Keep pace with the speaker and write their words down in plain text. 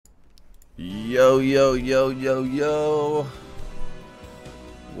Yo, yo, yo, yo, yo.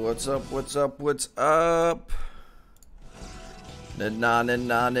 What's up, what's up, what's up? Nah, nah,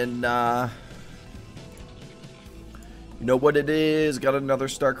 nah, nah, nah. You know what it is? Got another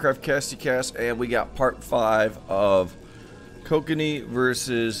StarCraft Casty cast, and we got part 5 of KOKANEE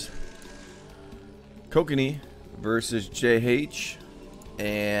versus J.H.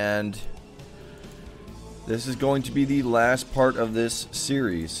 And this is going to be the last part of this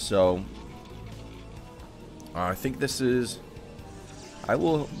series, so I think this is... I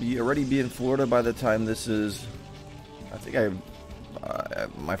will already be in Florida by the time this is... I think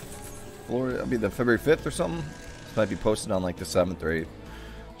my Florida... I'll be the February 5th or something. This might be posted on like the 7th or 8th.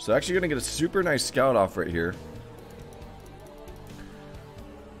 So actually going to get a super nice scout off right here.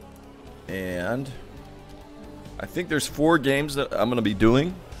 And I think there's 4 games that I'm going to be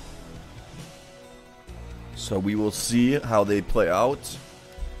doing. So we will see how they play out.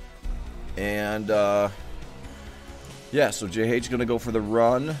 And yeah, so JH is going to go for the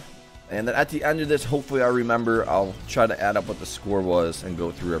run. And then at the end of this, hopefully I remember, I'll try to add up what the score was and go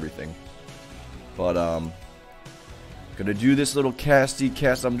through everything. But gonna do this little casty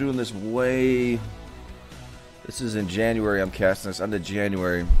cast. I'm doing this way... This is in January. I'm casting this end of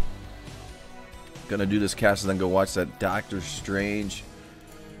January. Gonna do this cast and then go watch that Doctor Strange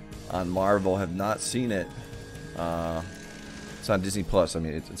on Marvel. Have not seen it. It's on Disney Plus. I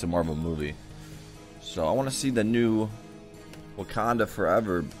mean, it's a Marvel movie. So I want to see the new Wakanda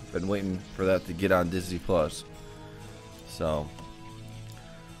Forever. Been waiting for that to get on Disney Plus. So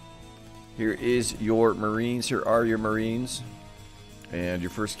here is your Marines. Here are your Marines. And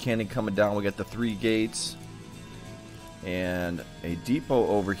your first cannon coming down. We got the 3 gates. And a depot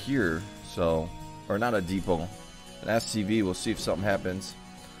over here. So, or not a depot. An SCV. We'll see if something happens.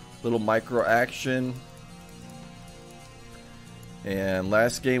 Little micro action. And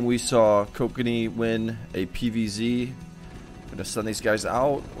last game we saw KOKANEE win a PVZ. Gonna send these guys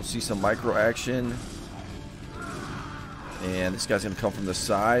out. We'll see some micro action. And this guy's gonna come from the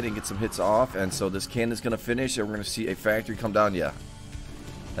side and get some hits off. And so this cannon's gonna finish, and we're gonna see a factory come down. Yeah,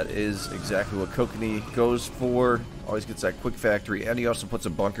 that is exactly what KOKANEE goes for. Always gets that quick factory, and he also puts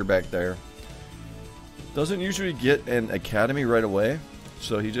a bunker back there. Doesn't usually get an academy right away,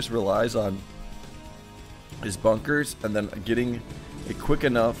 so he just relies on his bunkers and then getting a quick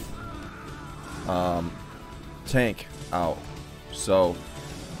enough tank out. So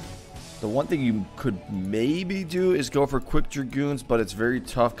the one thing you could maybe do is go for quick dragoons, but it's very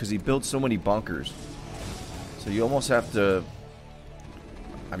tough because he builds so many bunkers. So you almost have to,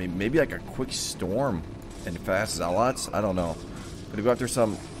 I mean, maybe like a quick storm and fast zealots. I don't know. Gonna go after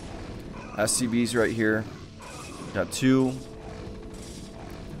some SCVs right here. Got 2.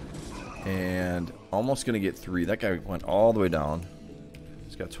 And almost gonna get 3. That guy went all the way down.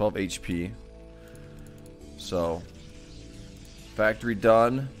 He's got 12 HP. So factory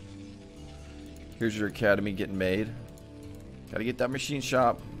done. Here's your academy getting made. Gotta get that machine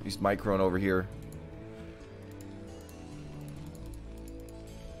shop. He's microing over here.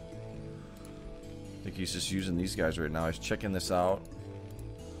 I think he's just using these guys right now. He's checking this out.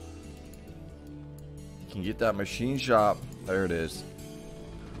 You can get that machine shop. There it is.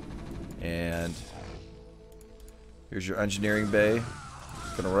 And here's your engineering bay.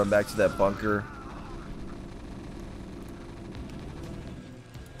 Gonna run back to that bunker.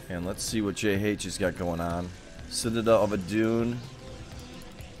 And let's see what JH has got going on. Citadel of a Dune.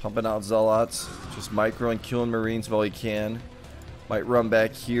 Pumping out zealots. Just micro and killing Marines while he can. Might run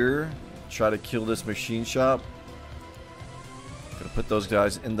back here. Try to kill this machine shop. Gonna put those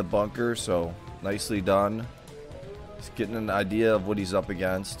guys in the bunker. So nicely done. He's getting an idea of what he's up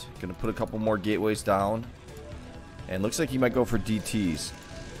against. Gonna put a couple more gateways down. And looks like he might go for DTs.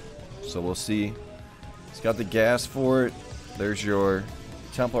 So we'll see. He's got the gas for it. There's your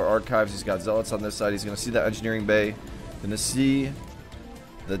Templar Archives. He's got zealots on this side. He's gonna see that engineering bay. Gonna see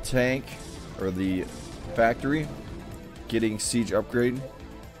the tank or the factory getting siege upgrade.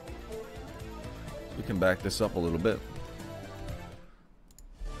 We can back this up a little bit.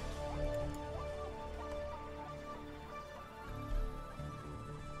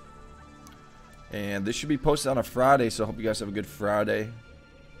 And this should be posted on a Friday, so I hope you guys have a good Friday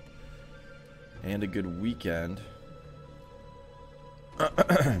and a good weekend. We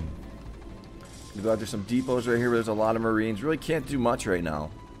go after some depots right here where there's a lot of Marines. Really can't do much right now.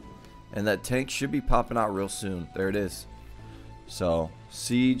 And that tank should be popping out real soon. There it is. So,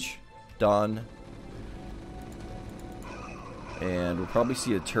 siege done. And we'll probably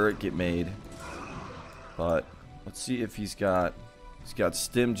see a turret get made. But let's see if he's got... He's got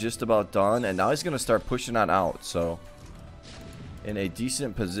stim just about done, and now he's going to start pushing on out. So in a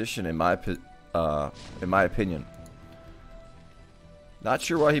decent position in my opinion. Not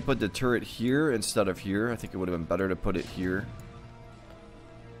sure why he put the turret here instead of here. I think it would have been better to put it here.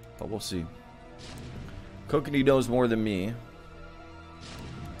 But we'll see. KOKANEE knows more than me.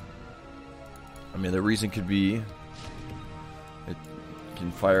 I mean, the reason could be it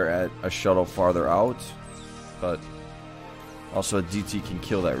can fire at a shuttle farther out, but also a DT can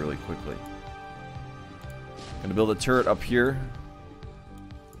kill that really quickly. Gonna build a turret up here.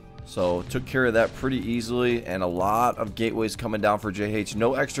 So took care of that pretty easily, and a lot of gateways coming down for JH.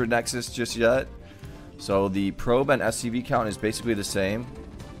 No extra nexus just yet. So the probe and SCV count is basically the same.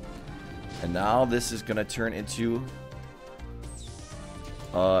 And now this is gonna turn into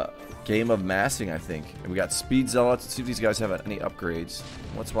a game of massing, I think. And we got speed zealots. Let's see if these guys have any upgrades.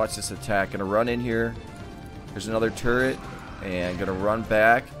 Let's watch this attack. Gonna run in here. There's another turret. And gonna run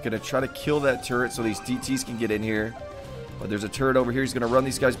back. Gonna try to kill that turret so these DTs can get in here. But there's a turret over here. He's gonna run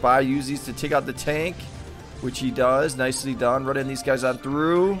these guys by. Use these to take out the tank, which he does. Nicely done. Running these guys on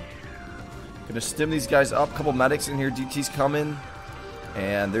through. Gonna stim these guys up. Couple medics in here. DTs coming.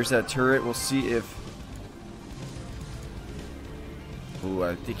 And there's that turret. We'll see if... Ooh,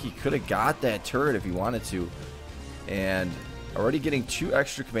 I think he could have got that turret if he wanted to. And already getting 2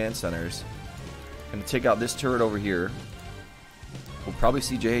 extra command centers. Gonna take out this turret over here. We'll probably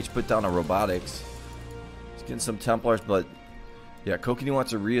see JH put down a robotics. He's getting some Templars, but yeah, KOKANEE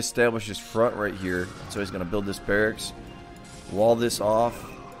wants to reestablish his front right here. So he's gonna build this barracks, wall this off,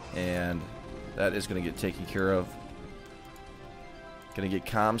 and that is gonna get taken care of. Gonna get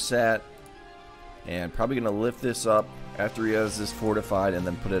ComSat, and probably gonna lift this up after he has this fortified and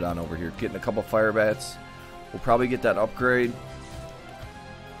then put it on over here. Getting a couple fire bats. We'll probably get that upgrade.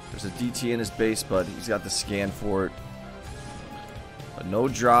 There's a DT in his base, but he's got the scan for it. But no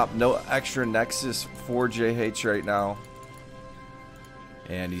drop, no extra nexus for JH right now.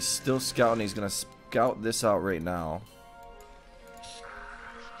 And he's still scouting. He's going to scout this out right now.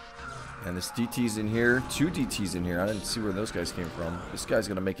 And this DT's in here. 2 DT's in here. I didn't see where those guys came from. This guy's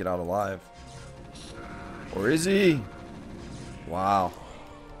going to make it out alive. Or is he? Wow.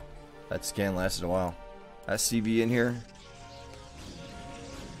 That scan lasted a while. SCV in here.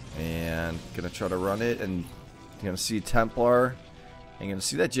 And going to try to run it. And you're going to see Templar. And you're going to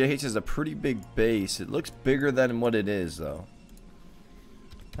see that JH has a pretty big base. It looks bigger than what it is, though.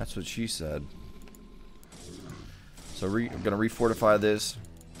 That's what she said. So we're going to refortify this.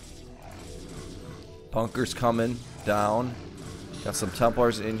 Bunkers coming down. Got some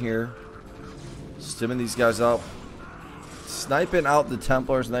Templars in here. Stimming these guys up. Sniping out the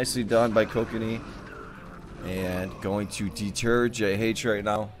Templars. Nicely done by KOKANEE. And going to deter JH right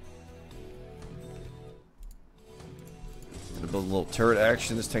now. Gonna build a little turret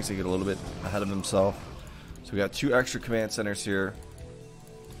action. This tank's gonna get a little bit ahead of himself. So we got 2 extra command centers here.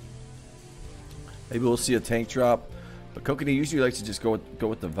 Maybe we'll see a tank drop. But KOKANEE usually likes to just go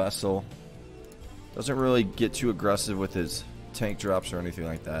with the vessel. Doesn't really get too aggressive with his tank drops or anything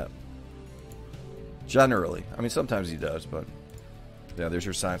like that. Generally. I mean, sometimes he does, but... Yeah, there's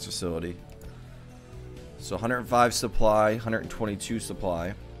your science facility. So 105 supply, 122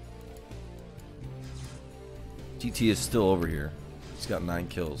 supply. TT is still over here. He's got 9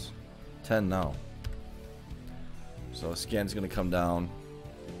 kills. 10 now. So scan's going to come down.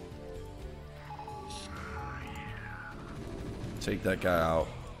 Take that guy out.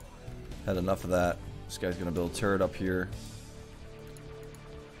 Had enough of that. This guy's going to build a turret up here.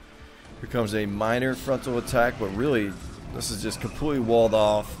 Here comes a minor frontal attack, but really, this is just completely walled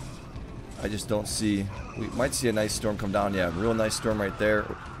off. I just don't see... We might see a nice storm come down. Yeah, real nice storm right there.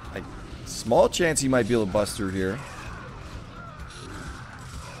 Small chance he might be able to bust through here.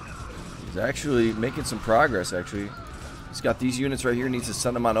 He's actually making some progress, actually. He's got these units right here. Needs to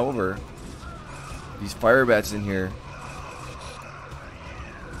send them on over. These fire bats in here.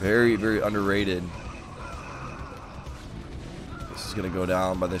 Very, very underrated. This is going to go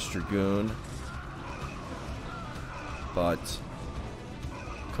down by this Dragoon. But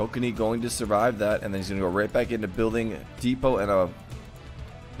KOKANEE going to survive that. And then he's going to go right back into building a depot and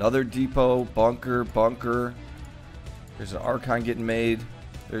another depot. Bunker. There's an Archon getting made.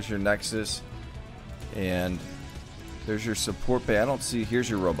 There's your Nexus. And there's your support bay. I don't see... Here's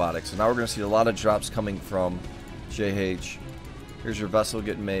your robotics. So now we're going to see a lot of drops coming from JH. Here's your vessel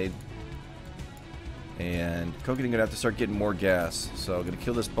getting made. And KOKANEE going to have to start getting more gas. So I'm going to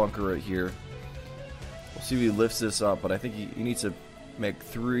kill this bunker right here. We'll see if he lifts this up. But I think he needs to make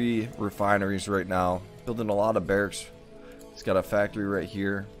 3 refineries right now. Building a lot of barracks. He's got a factory right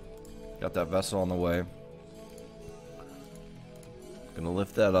here. Got that vessel on the way. Going to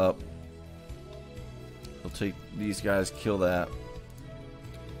lift that up. He'll take these guys, kill that.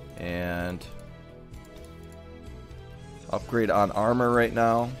 And upgrade on armor right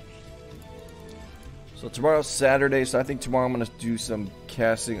now. So tomorrow's Saturday, so I think tomorrow I'm going to do some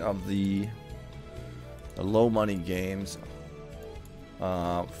casting of the low money games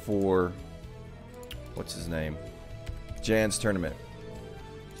for, what's his name, Jan's tournament.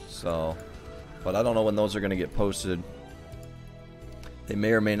 So, but I don't know when those are going to get posted. They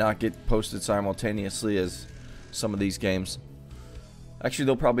may or may not get posted simultaneously as some of these games. Actually,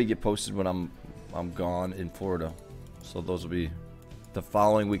 they'll probably get posted when I'm gone in Florida. So those will be the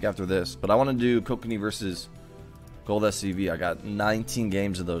following week after this. But I want to do KOKANEE versus Gold SCV. I got 19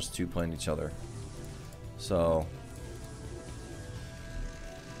 games of those two playing each other. So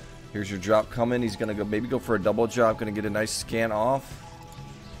here's your drop coming. He's gonna maybe go for a double drop. Gonna get a nice scan off.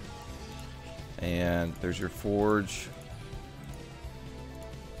 And there's your forge.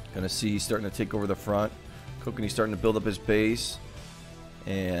 Gonna see he's starting to take over the front. KOKANEE's starting to build up his base.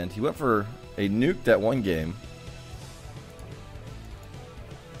 And he went for a nuke that one game.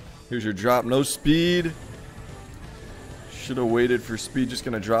 Here's your drop. No speed. Should have waited for speed. Just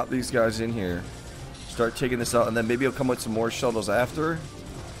going to drop these guys in here. Start taking this out. And then maybe he'll come with some more shuttles after.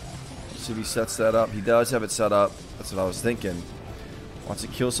 Let's see if he sets that up. He does have it set up. That's what I was thinking. Wants to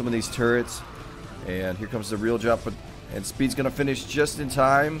kill some of these turrets. And here comes the real drop. And speed's going to finish just in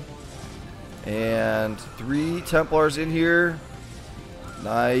time. And 3 Templars in here.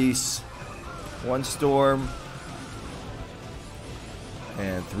 Nice. 1 storm.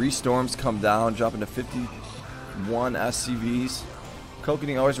 And 3 storms come down, dropping to 51 SCVs.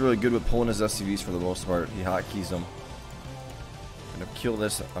 KOKANEE always really good with pulling his SCVs for the most part. He hotkeys them. Gonna kill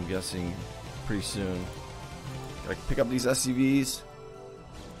this, I'm guessing, pretty soon. Gotta pick up these SCVs.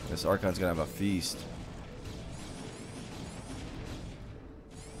 This Archon's gonna have a feast.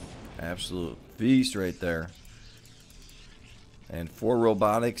 Absolute feast right there. And 4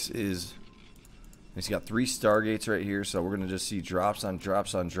 robotics is... He's got 3 Stargates right here, so we're going to just see drops on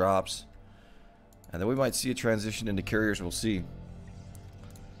drops on drops. And then we might see a transition into carriers. We'll see.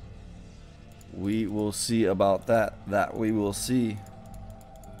 We will see about that. That we will see.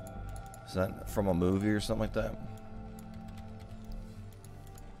 Is that from a movie or something like that?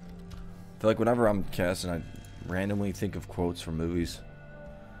 I feel like whenever I'm casting, I randomly think of quotes from movies.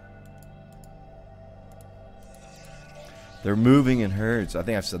 They're moving in herds. I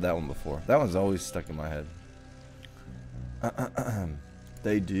think I've said that one before. That one's always stuck in my head.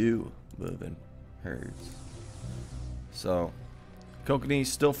 They do move in herds. So,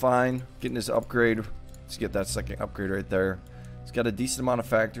 KOKANEE's still fine. Getting his upgrade. Let's get that second upgrade right there. He's got a decent amount of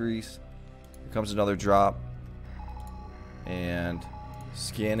factories. Here comes another drop. And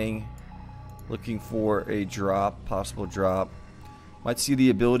scanning. Looking for a drop. Possible drop. Might see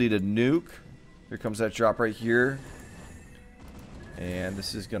the ability to nuke. Here comes that drop right here. And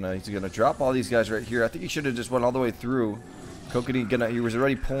this is he's gonna drop all these guys right here. I think he should have just went all the way through. KOKANEE he was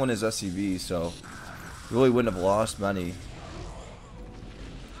already pulling his SCV, so really wouldn't have lost many.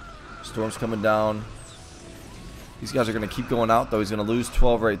 Storm's coming down. These guys are gonna keep going out though. He's gonna lose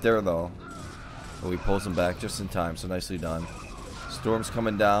 12 right there though. Oh, he pulls them back just in time, so nicely done. Storm's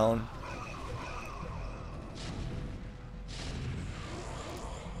coming down.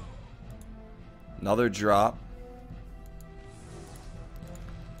 Another drop.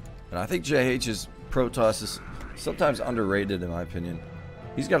 And I think J.H's Protoss is sometimes underrated in my opinion.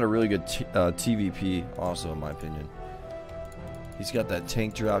 He's got a really good TVP also in my opinion. He's got that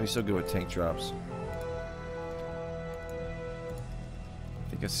tank drop. He's so good with tank drops. I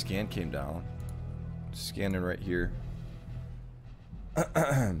think a scan came down. Scanning right here.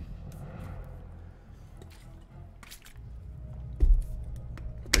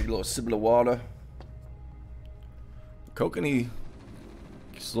 Big little sip of water. KOKANEE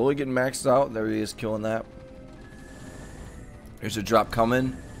slowly getting maxed out. There he is, killing that. There's a drop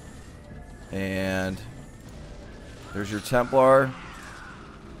coming. And there's your Templar.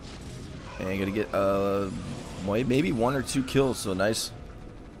 And you're gonna get maybe 1 or 2 kills, so nice.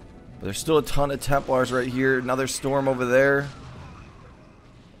 But there's still a ton of Templars right here. Another storm over there.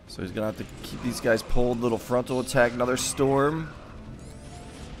 So he's gonna have to keep these guys pulled. Little frontal attack, another storm.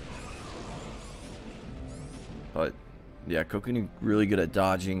 But yeah, KOKANEE really good at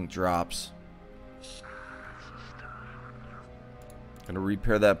dodging drops. Gonna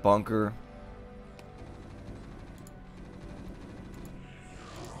repair that bunker.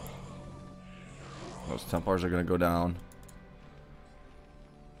 Those Templars are gonna go down.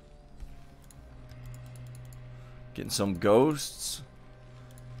 Getting some ghosts.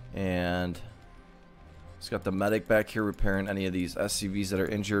 And it's got the medic back here repairing any of these SCVs that are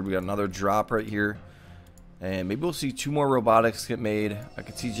injured. We got another drop right here. And maybe we'll see 2 more robotics get made. I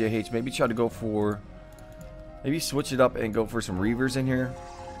could see JH maybe try to go for... Maybe switch it up and go for some Reavers in here.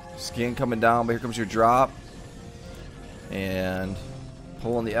 Scan coming down, but here comes your drop. And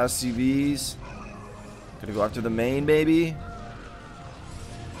pulling the SCVs. Gonna go after the main, maybe.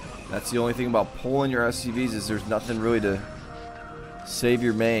 That's the only thing about pulling your SCVs is there's nothing really to save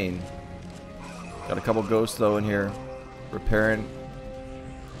your main. Got a couple ghosts though in here. Repairing.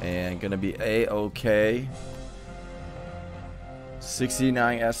 And gonna be A-okay.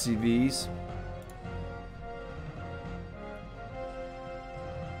 69 SCVs.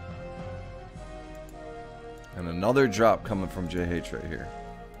 And another drop coming from JH right here.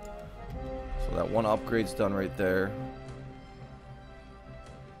 So that one upgrade's done right there.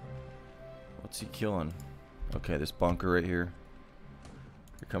 What's he killing? Okay, this bunker right here.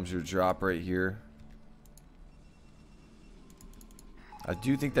 Here comes your drop right here. I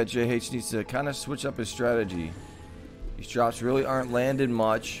do think that JH needs to kind of switch up his strategy. These drops really aren't landing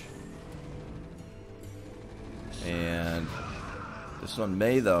much. And this one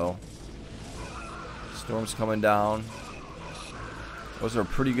may though. Storm's coming down. Those are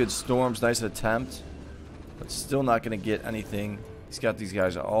pretty good storms. Nice attempt. But still not going to get anything. He's got these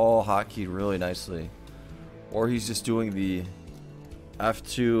guys all hotkeyed really nicely. Or he's just doing the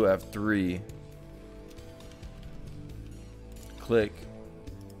F2, F3. Click.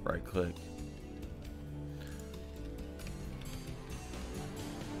 Right click.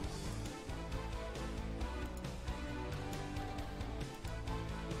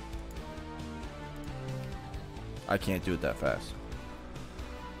 I can't do it that fast.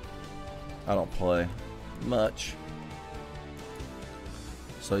 I don't play much.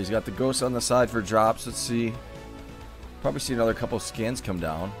 So he's got the ghosts on the side for drops. Let's see. Probably see another couple scans come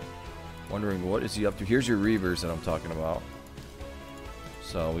down. Wondering what is he up to. Here's your Reavers that I'm talking about.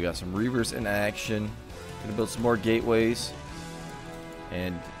 So we got some Reavers in action. Gonna build some more gateways.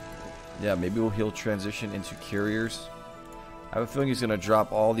 And yeah, maybe he'll transition into carriers. I have a feeling he's gonna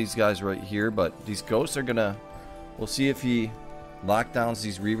drop all these guys right here, but these ghosts are gonna... We'll see if he lockdowns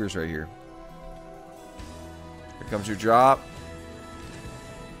these Reavers right here. Here comes your drop.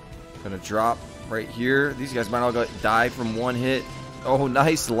 Gonna drop right here. These guys might all die from one hit. Oh,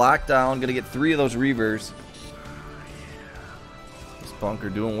 nice lockdown. Gonna get 3 of those Reavers. This bunker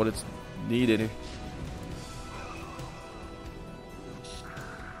doing what it's needed.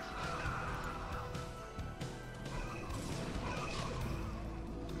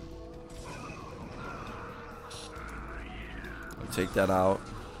 Take that out.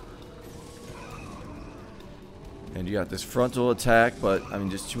 And you got this frontal attack, but I mean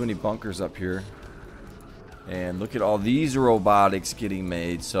just too many bunkers up here. And look at all these robotics getting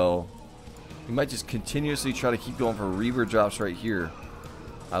made. So you might just continuously try to keep going for Reaver drops right here.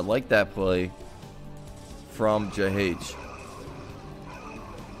 I like that play from JH.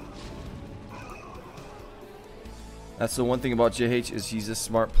 That's the one thing about JH is he's a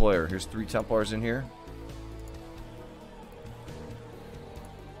smart player. Here's 3 Templars in here.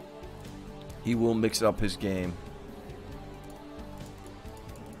 He will mix up his game.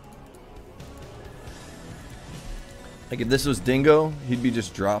 Like if this was Dingo, he'd be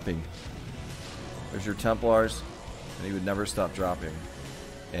just dropping. There's your Templars, and he would never stop dropping.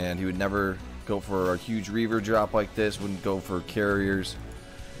 And he would never go for a huge Reaver drop like this, wouldn't go for carriers.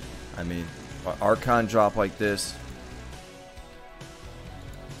 I mean, Archon drop like this.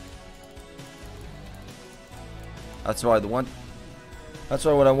 That's why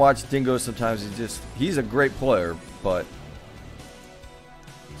when I watch Dingo sometimes he's a great player, but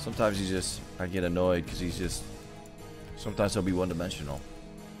sometimes I get annoyed because sometimes he'll be one-dimensional.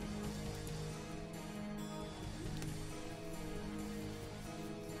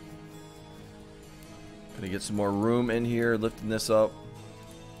 Gonna get some more room in here, lifting this up.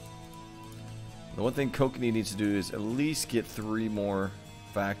 The one thing KOKANEE needs to do is at least get 3 more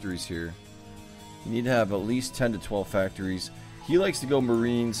factories here. You need to have at least 10 to 12 factories. He likes to go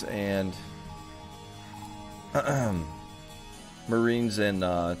Marines and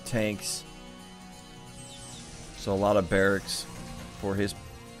tanks. So a lot of barracks for his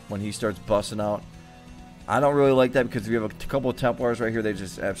when he starts busting out. I don't really like that because if you have a couple of Templars right here, they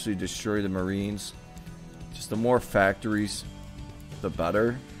just absolutely destroy the Marines. Just the more factories, the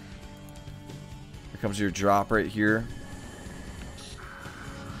better. Here comes your drop right here.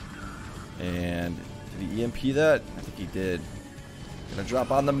 And did he EMP that? I think he did. Gonna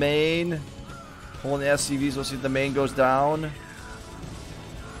drop on the main. Pulling the SCVs. We'll see if the main goes down.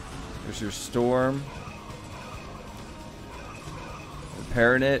 There's your storm.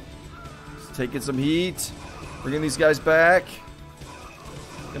 Repairing it. It's taking some heat. Bringing these guys back.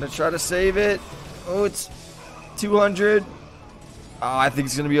 Gonna try to save it. Oh, it's 200. Oh, I think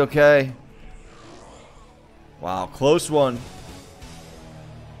it's going to be okay. Wow, close one.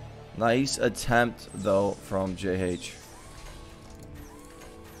 Nice attempt, though, from JH.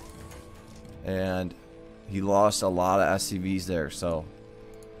 And he lost a lot of SCVs there, so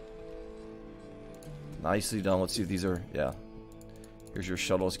nicely done. Let's see if these are, yeah. Here's your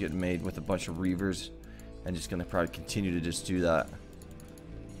shuttles getting made with a bunch of Reavers. And just going to probably continue to just do that.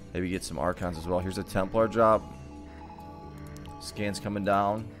 Maybe get some Archons as well. Here's a Templar drop. Scans coming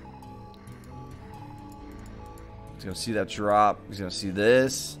down. He's going to see that drop. He's going to see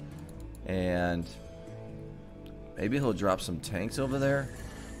this. And maybe he'll drop some tanks over there.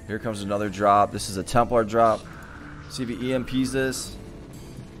 Here comes another drop. This is a Templar drop. See if he EMPs this.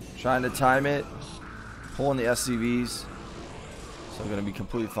 Trying to time it. Pulling the SCVs. So I'm going to be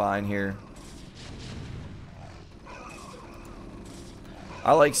completely fine here.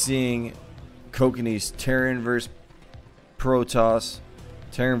 I like seeing KOKANEE's Terran versus Protoss,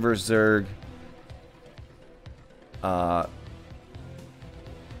 Terran versus Zerg,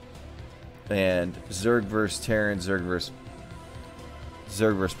 and Zerg versus Terran, Zerg versus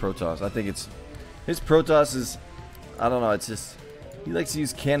Protoss. I think it's his Protoss is, I don't know, it's just he likes to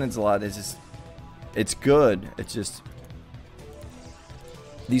use cannons a lot. It's just, it's good. It's just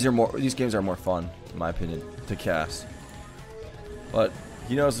these games are more fun in my opinion to cast. But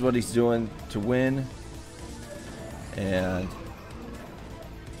he knows what he's doing to win. And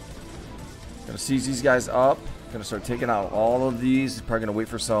gonna seize these guys up. Gonna start taking out all of these. He's probably gonna wait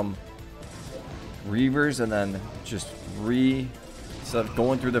for some Reavers and then just instead of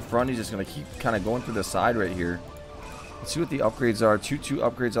going through the front, he's just gonna keep kind of going through the side right here. Let's see what the upgrades are. 2-2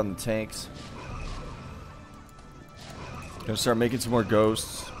 upgrades on the tanks. Gonna start making some more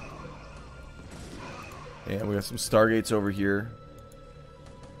ghosts. And we got some Stargates over here.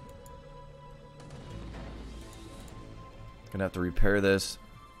 Gonna have to repair this.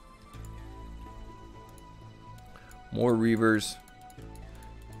 More Reavers.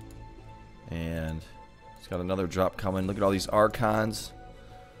 And he's got another drop coming. Look at all these Archons.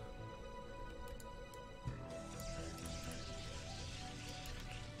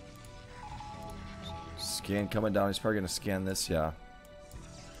 Scan coming down. He's probably gonna scan this, yeah.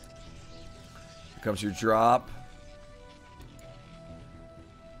 Here comes your drop.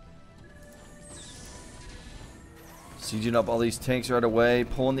 Sieging up all these tanks right away.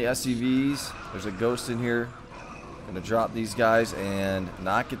 Pulling the SCVs. There's a ghost in here. Gonna drop these guys and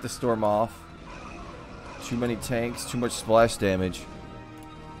not get the storm off. Too many tanks. Too much splash damage.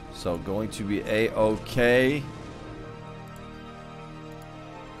 So going to be A-OK.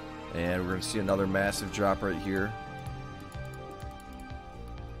 And we're gonna see another massive drop right here.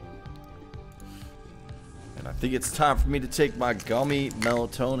 And I think it's time for me to take my gummy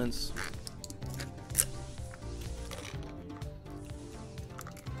melatonins.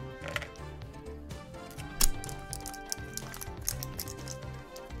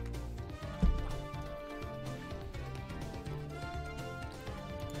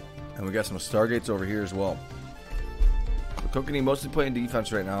 And we got some Stargates over here as well. KOKANEE mostly playing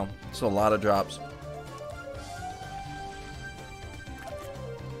defense right now. So a lot of drops.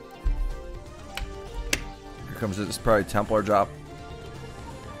 Here comes this probably Templar drop.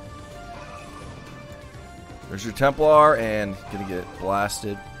 There's your Templar and gonna get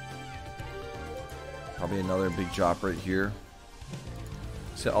blasted. Probably another big drop right here.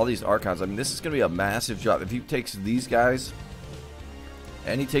 See all these Archons. I mean, this is gonna be a massive drop. If he takes these guys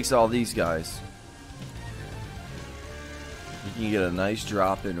and he takes all these guys, you can get a nice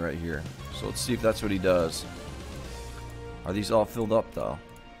drop in right here. So let's see if that's what he does. Are these all filled up though?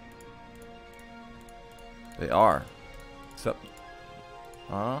 They are. Except,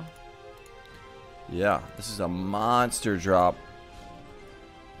 yeah, this is a monster drop.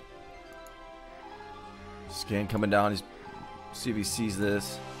 Scan coming down. He's see if he sees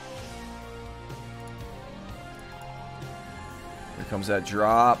this. Here comes that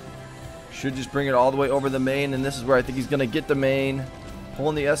drop. Should just bring it all the way over the main, and this is where I think he's gonna get the main.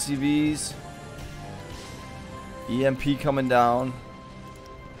 Pulling the SCVs. EMP coming down.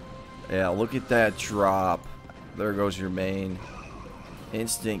 Yeah, look at that drop. There goes your main.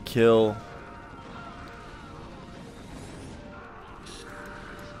 Instant kill.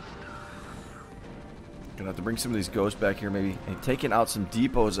 Gonna have to bring some of these ghosts back here maybe. And taking out some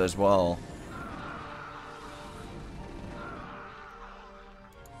depots as well.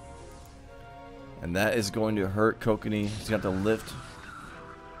 And that is going to hurt KOKANEE. He's got to lift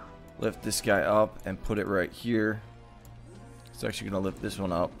this guy up and put it right here. It's actually going to lift this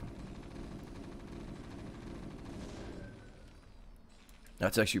one up.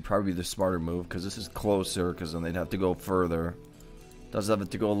 That's actually probably the smarter move, because this is closer, because then they'd have to go further. Does have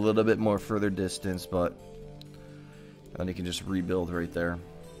to go a little bit more further distance, but then he can just rebuild right there.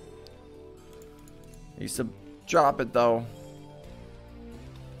 He needs to drop it though.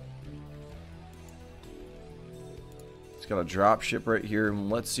 He's got a drop ship right here, and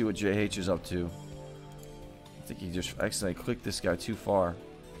let's see what JH is up to. I think he just accidentally clicked this guy too far.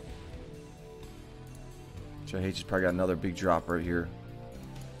 JH has probably got another big drop right here.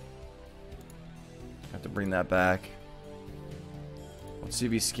 Have to bring that back. Let's see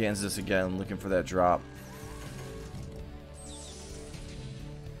if he scans this again, looking for that drop.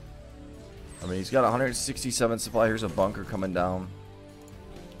 I mean, he's got 167 supply. Here's a bunker coming down.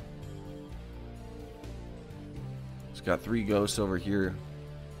 He's got 3 ghosts over here.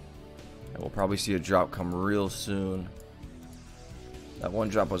 And we'll probably see a drop come real soon. That one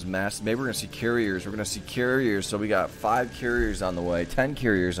drop was massive. Maybe we're going to see carriers. We're going to see carriers. So we got 5 carriers on the way. 10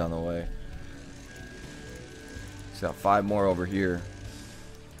 carriers on the way. He's got 5 more over here.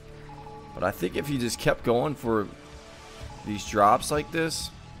 But I think if he just kept going for these drops like this,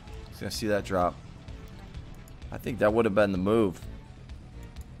 he's going to see that drop. I think that would have been the move.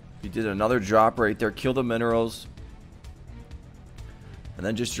 He did another drop right there, kill the minerals, and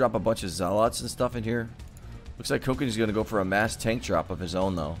then just drop a bunch of zealots and stuff in here. Looks like KOKANEE's going to go for a mass tank drop of his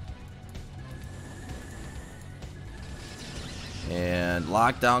own though. And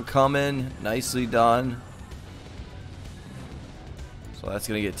lockdown coming, nicely done. So that's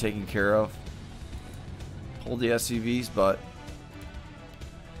going to get taken care of. Hold the SCVs, but...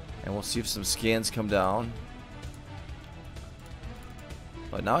 And we'll see if some scans come down.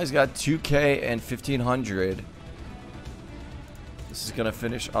 But now he's got 2K and 1500. This is going to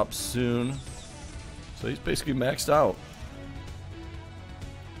finish up soon. So he's basically maxed out.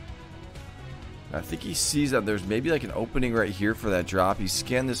 I think he sees that there's maybe like an opening right here for that drop. He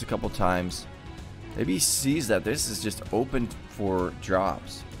scanned this a couple times. Maybe he sees that this is just open for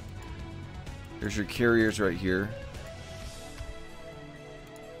drops. Here's your carriers right here.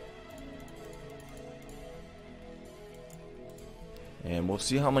 And we'll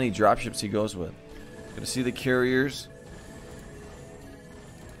see how many dropships he goes with. Gonna see the carriers.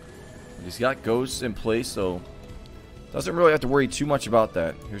 He's got ghosts in place, so doesn't really have to worry too much about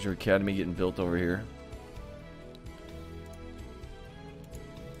that. Here's your academy getting built over here.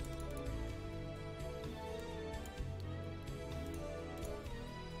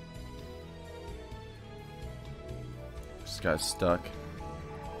 This guy's stuck.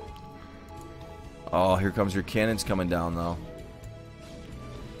 Oh, here comes your cannons coming down though.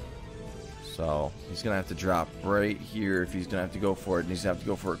 So he's gonna have to drop right here if he's gonna have to go for it, and he's gonna have to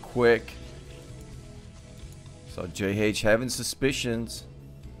go for it quick. So JH having suspicions.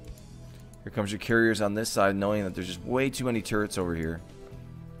 Here comes your carriers on this side, knowing that there's just way too many turrets over here.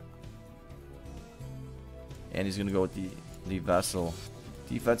 And he's gonna go with the vessel.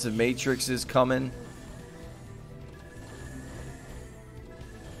 Defensive matrix is coming.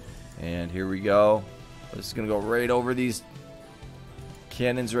 And here we go. This is gonna go right over these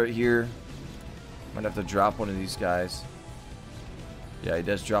cannons right here. Might have to drop one of these guys. Yeah, he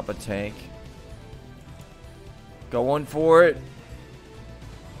does drop a tank. Going for it.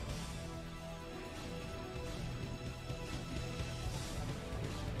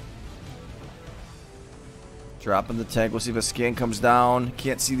 Dropping the tank. We'll see if a scan comes down.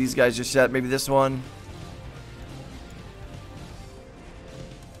 Can't see these guys just yet. Maybe this one.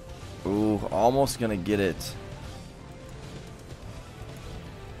 Ooh, almost gonna get it.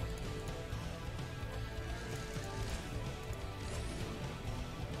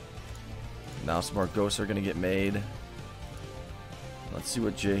 Now some more ghosts are going to get made. Let's see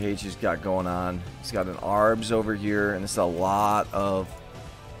what JH has got going on. He's got an ARBS over here, and this is a lot of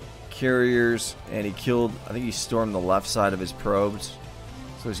carriers. And he killed, I think he stormed the left side of his probes.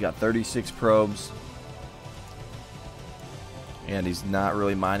 So he's got 36 probes. And he's not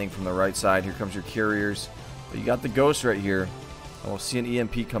really mining from the right side. Here comes your carriers. But you got the ghosts right here. And we'll see an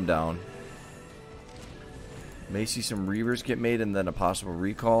EMP come down. May see some Reavers get made and then a possible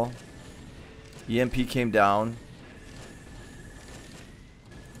recall. EMP came down.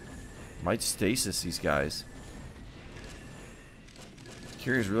 Might stasis these guys.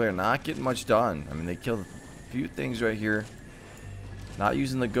 Carriers really are not getting much done. I mean, they killed a few things right here. Not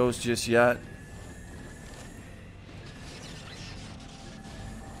using the ghost just yet.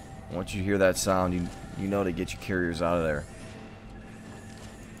 Once you hear that sound, you know to get your carriers out of there.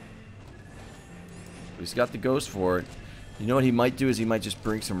 He's got the ghost for it. You know what he might do is he might just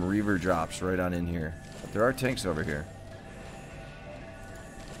bring some Reaver drops right on in here. But there are tanks over here.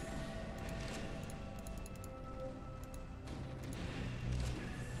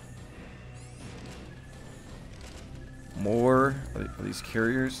 More of these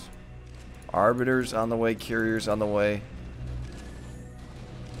carriers. Arbiters on the way, carriers on the way.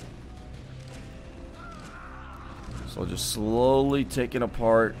 So just slowly taking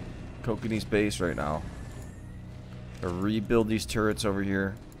apart Kokanee's base right now. To rebuild these turrets over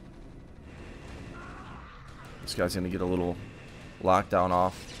here. This guy's gonna get a little lockdown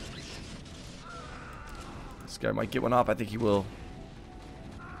off. This guy might get one off. I think he will.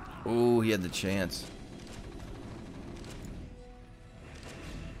 Ooh, he had the chance.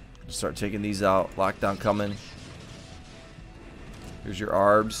 Start taking these out. Lockdown coming. Here's your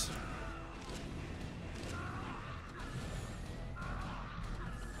ARBs.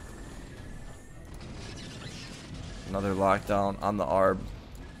 Another lockdown on the ARB.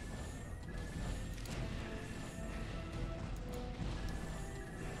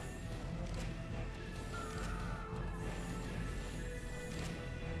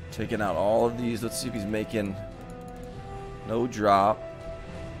 Taking out all of these. Let's see if he's making no drop.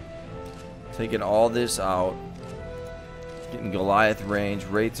 Taking all this out. Getting Goliath range.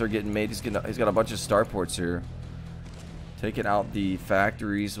 Rates are getting made. He's got a bunch of starports here. Taking out the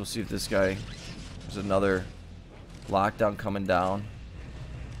factories. We'll see if this guy... There's another lockdown coming down.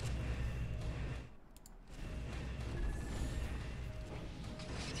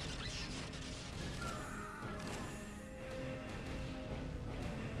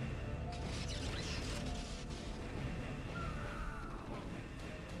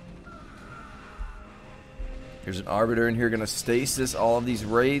 There's an arbiter in here gonna stasis all of these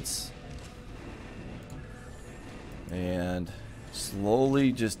rates. And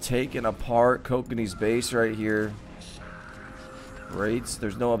slowly just taking apart Kokanee's base right here. Rates,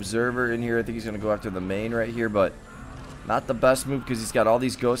 there's no observer in here. I think he's gonna go after the main right here, but not the best move because he's got all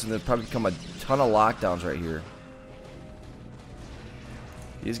these ghosts and there's probably become a ton of lockdowns right here.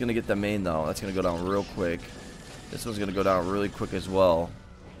 He's gonna get the main though. That's gonna go down real quick. This one's gonna go down really quick as well.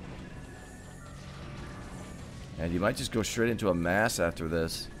 And you might just go straight into a mass after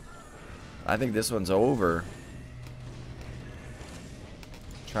this. I think this one's over.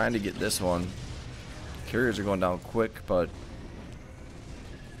 Trying to get this one. Carriers are going down quick, but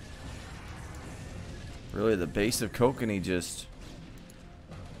really the base of Kokanee just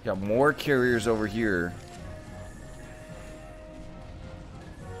got more carriers over here.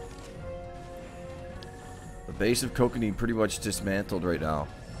 The base of Kokanee pretty much dismantled right now.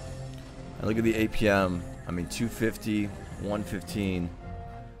 And look at the APM. I mean, 250, 115.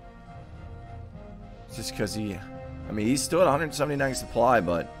 It's just because he... I mean, he's still at 179 supply,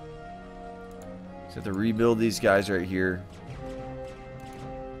 but... Just have to rebuild these guys right here.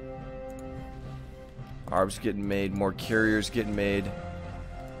 Arbs getting made. More carriers getting made.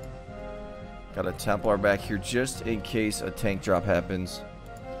 Got a Templar back here just in case a tank drop happens.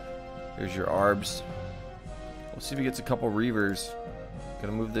 Here's your Arbs. We'll see if he gets a couple Reavers.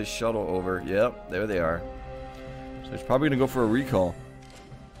 Gonna move this shuttle over. Yep, there they are. So he's probably gonna go for a recall.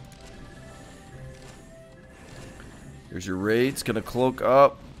 Here's your raids. Gonna cloak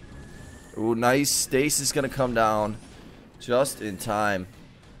up. Ooh, nice. Stasis gonna come down just in time.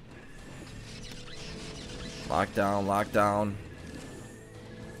 Lockdown, lockdown.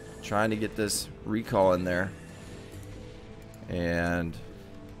 Trying to get this recall in there. And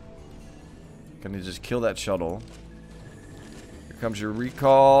gonna just kill that shuttle. Comes your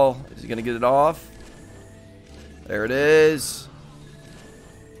recall. Is he gonna get it off? There it is.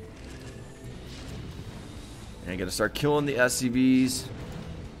 And gonna start killing the SCVs.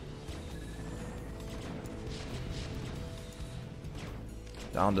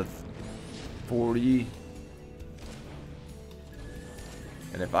 Down to 40.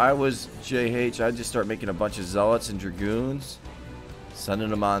 And if I was JH, I'd just start making a bunch of zealots and dragoons, sending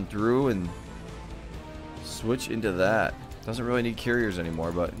them on through, and switch into that. Doesn't really need carriers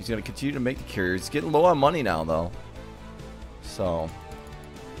anymore, but he's going to continue to make the carriers. He's getting low on money now, though. So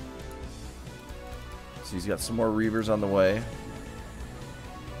he's got some more Reavers on the way.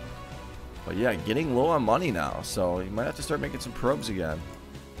 But yeah, getting low on money now. So he might have to start making some probes again.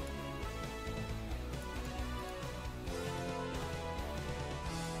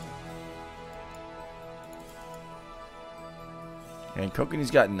 And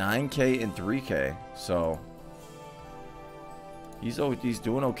Kokanee's got 9K and 3K. So he's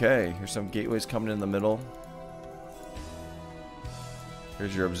doing okay. Here's some gateways coming in the middle.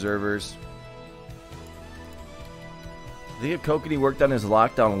 Here's your observers. I think if Kokanee worked on his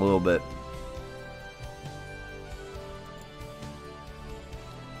lockdown a little bit,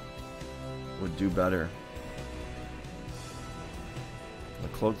 would do better. I'll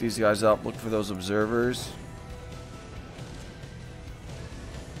cloak these guys up. Look for those observers.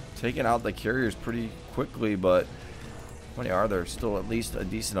 Taking out the carriers pretty quickly, but How many are there? Still at least a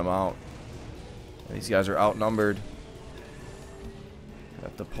decent amount. These guys are outnumbered. I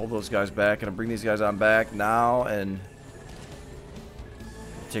have to pull those guys back and bring these guys on back now and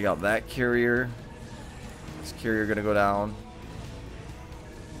take out that carrier. This carrier gonna go down.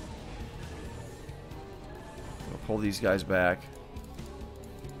 Gonna pull these guys back.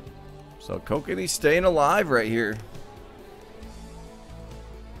 So Kokanee's staying alive right here.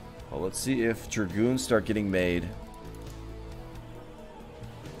 Well, let's see if Dragoons start getting made.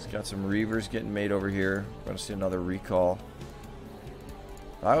 It's got some Reavers getting made over here. We're gonna see another recall.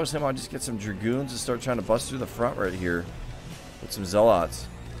 If I was him, I'd just get some Dragoons and start trying to bust through the front right here with some Zealots.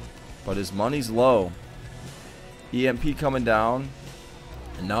 But his money's low. EMP coming down.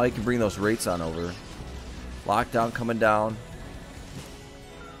 And now he can bring those rates on over. Lockdown coming down.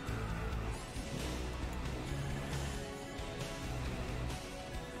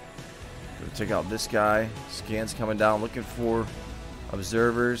 Gonna take out this guy. Scans coming down looking for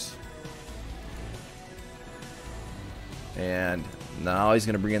observers. And now he's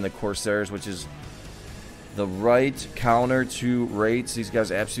going to bring in the Corsairs, which is the right counter to rates. These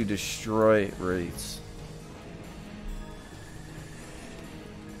guys absolutely destroy rates.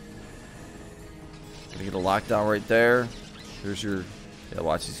 Gonna get a lockdown right there. There's your... Yeah,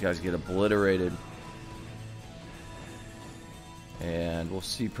 watch these guys get obliterated. And we'll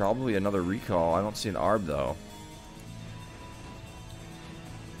see probably another recall. I don't see an ARB though.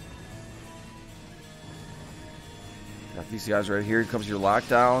 Got these guys right here. Here comes your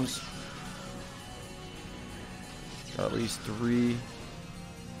lockdowns. Got at least 3.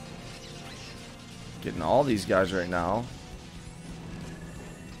 Getting all these guys right now.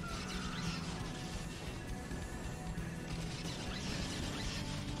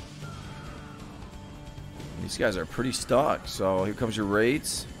 These guys are pretty stuck. So here comes your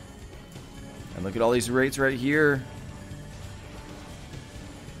rates. And look at all these rates right here.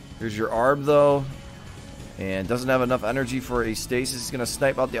 Here's your ARB though. And doesn't have enough energy for a stasis. He's going to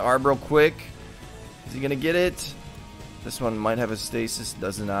snipe out the ARB real quick. Is he going to get it? This one might have a stasis.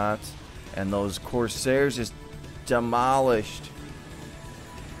 Does not. And those Corsairs just demolished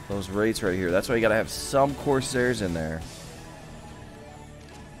those rates right here. That's why you got to have some Corsairs in there.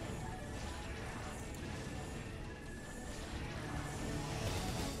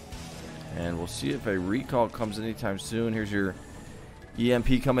 And we'll see if a recall comes anytime soon. Here's your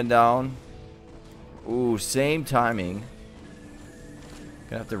EMP coming down. Ooh, same timing.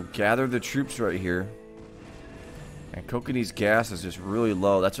 Gonna have to gather the troops right here. And Kokanee's gas is just really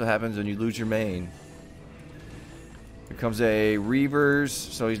low. That's what happens when you lose your main. Here comes a Reavers,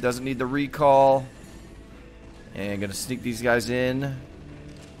 so he doesn't need the recall. And gonna sneak these guys in.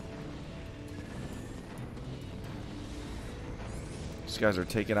 These guys are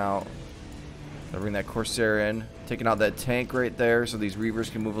taking out. Gonna bring that Corsair in. Taking out that tank right there so these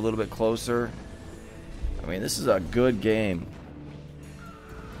Reavers can move a little bit closer. I mean, this is a good game.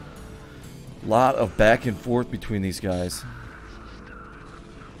 Lot of back and forth between these guys.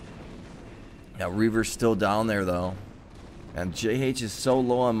 Now, Reaver's still down there, though. And JH is so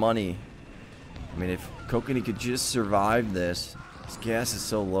low on money. I mean, if Kokanee could just survive this, his gas is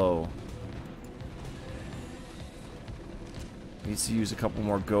so low. Needs to use a couple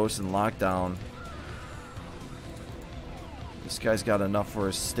more ghosts and lockdown. This guy's got enough for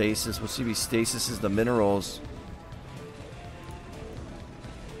a stasis. We'll see if he stasises the minerals.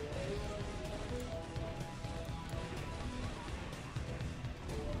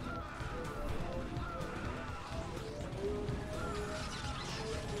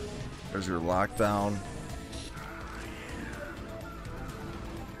 There's your lockdown.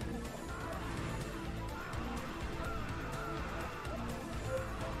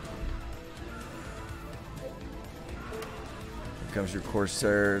 Comes your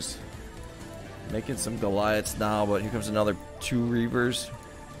Corsairs. Making some Goliaths now, but here comes another 2 Reavers.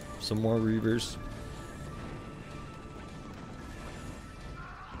 Some more Reavers.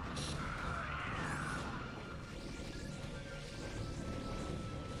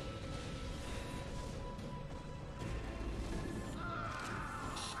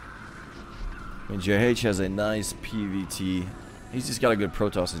 I mean, JH has a nice PVT. He's just got a good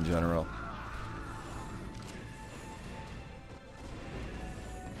Protoss in general.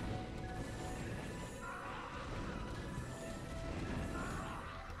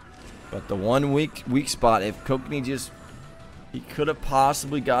 But the one weak spot, if Kokanee just... He could have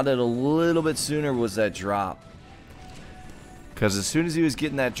possibly got it a little bit sooner, was that drop. Because as soon as he was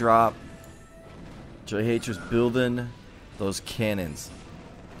getting that drop, JH was building those cannons.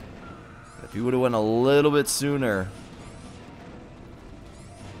 If he would have went a little bit sooner,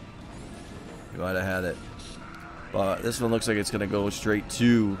 he might have had it. But this one looks like it's going to go straight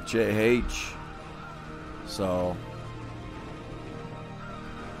to JH. So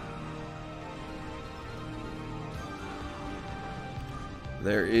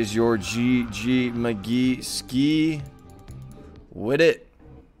there is your GeeGee McGee ski with it.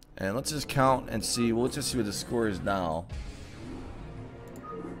 And let's just count and see. We'll just see what the score is now.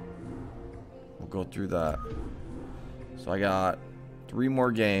 We'll go through that. So I got 3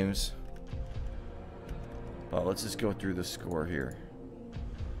 more games. But let's just go through the score here.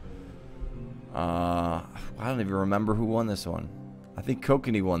 I don't even remember who won this one. I think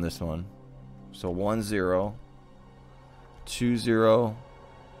KOKANEE won this one. So 1-0, 2-0,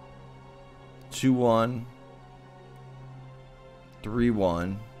 2-1,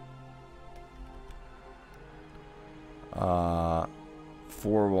 3-1,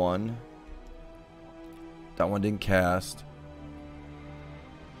 4-1. That one didn't cast.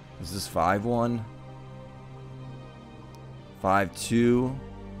 Is this 5-1? 5-2,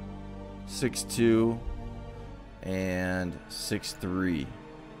 6-2, and 6-3.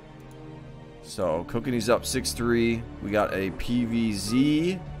 So KOKANEE's up 6-3. We got a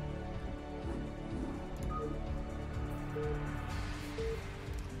PVZ.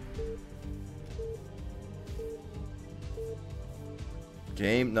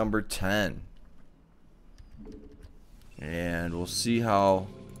 Game number 10. And we'll see how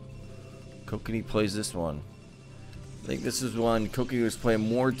KOKANEE plays this one. I think this is one KOKANEE was playing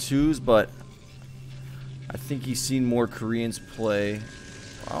more 2s, but I think he's seen more Koreans play.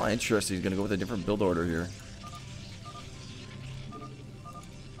 Oh, interesting. He's going to go with a different build order here.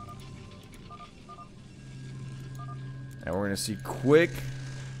 And we're going to see quick.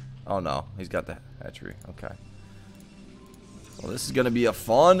 Oh, no. He's got the hatchery. Okay. Well, this is going to be a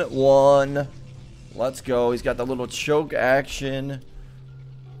fun one. Let's go. He's got the little choke action.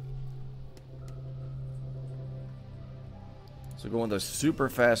 So going with a super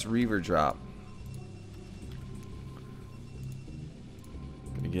fast Reaver drop.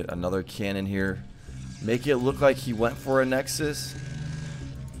 Gonna get another cannon here. Make it look like he went for a Nexus.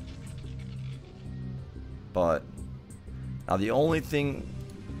 But now the only thing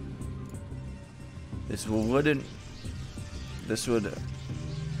this would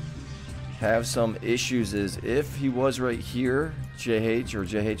have some issues is if he was right here, JH, or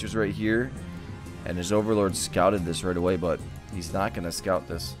JH was right here, and his Overlord scouted this right away, but he's not going to scout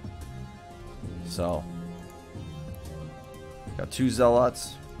this. So, got 2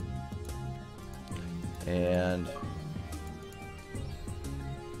 Zealots. And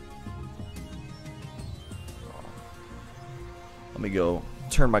let me go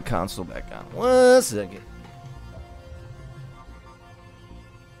turn my console back on. 1 second.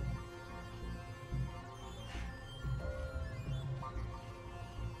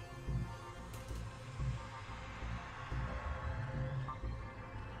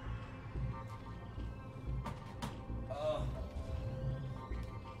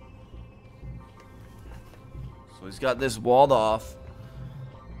 So he's got this walled off,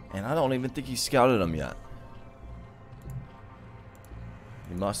 and I don't even think he scouted him yet.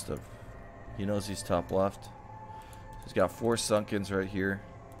 He must have. He knows he's top left. He's got 4 Sunkens right here.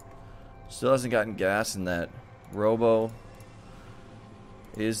 Still hasn't gotten gas in that. Robo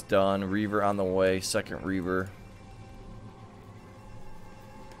is done. Reaver on the way. Second Reaver.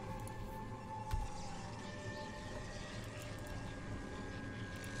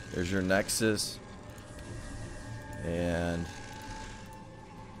 There's your Nexus. And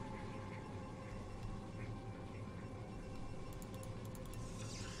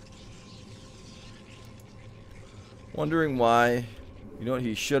wondering why. You know what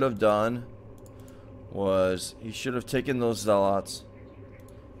he should have done was he should have taken those Zealots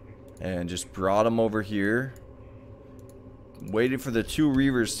and just brought them over here, waited for the 2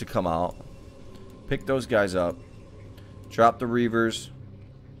 Reavers to come out, pick those guys up, drop the Reavers,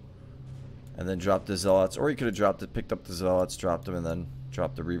 and then drop the Zealots. Or he could have picked up the Zealots, dropped them, and then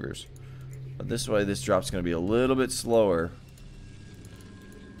dropped the Reavers. But this way, this drop's going to be a little bit slower.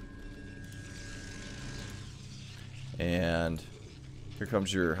 And here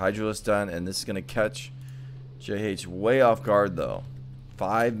comes your Hydralisk done, and this is going to catch JH way off guard, though.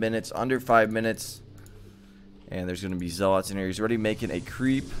 5 minutes, under 5 minutes. And there's going to be Zealots in here. He's already making a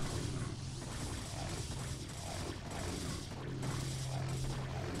creep.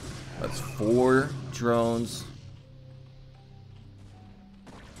 That's 4 drones.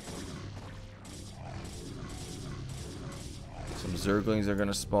 Some Zerglings are going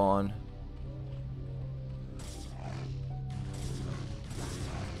to spawn.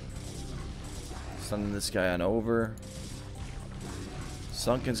 Sending this guy on over.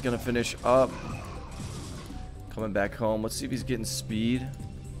 Sunken's going to finish up. Coming back home. Let's see if he's getting speed.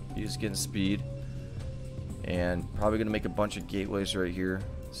 He's getting speed. And probably going to make a bunch of gateways right here.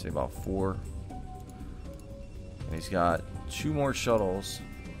 Say about 4. And he's got 2 more shuttles.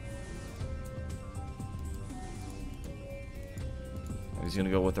 And he's going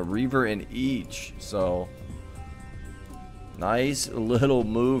to go with a Reaver in each. So, nice little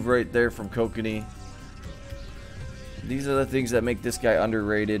move right there from KOKANEE. These are the things that make this guy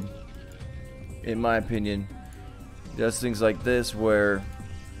underrated, in my opinion. He does things like this where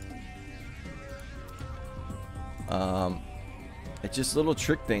it's just little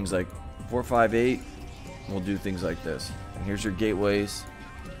trick things like 4, 5, 8 will do things like this. And here's your gateways.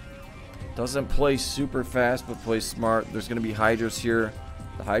 Doesn't play super fast, but plays smart. There's going to be hydras here.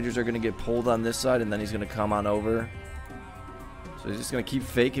 The hydras are going to get pulled on this side, and then he's going to come on over. So he's just going to keep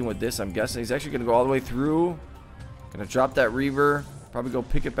faking with this. I'm guessing he's actually going to go all the way through. Going to drop that Reaver. Probably go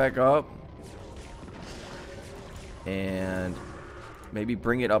pick it back up. And maybe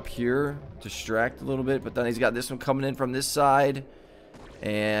bring it up here. Distract a little bit. But then he's got this one coming in from this side.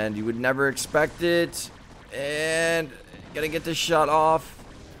 And you would never expect it. And gonna get this shot off.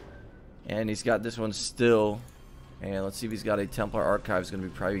 And he's got this one still. And let's see if he's got a Templar Archive. It's gonna be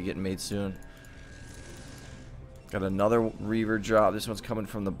probably getting made soon. Got another Reaver drop. This one's coming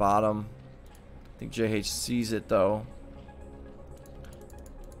from the bottom. I think JH sees it though.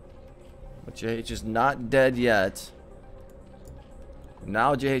 But JH is not dead yet.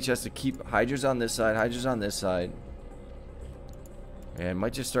 Now JH has to keep hydras on this side, hydras on this side. And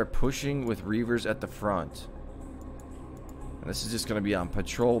might just start pushing with Reavers at the front. And this is just going to be on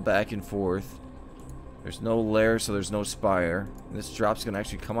patrol back and forth. There's no lair, so there's no spire. And this drop's going to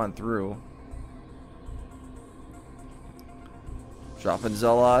actually come on through. Dropping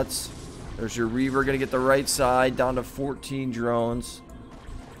Zealots. There's your Reaver, going to get the right side, down to 14 drones.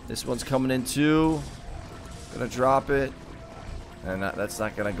 This one's coming in too. Gonna drop it. And that's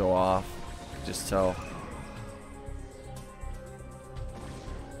not gonna go off. Just tell.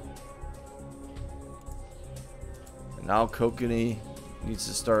 And now KOKANEE needs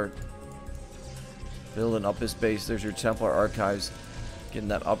to start building up his base. There's your Templar Archives. Getting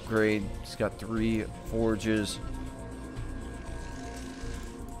that upgrade. He's got 3 forges.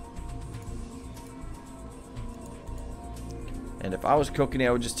 And if I was KOKANEE,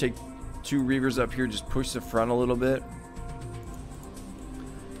 I would just take 2 Reavers up here, just push the front a little bit.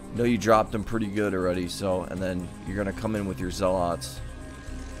 You know you dropped them pretty good already, so, and then you're going to come in with your Zealots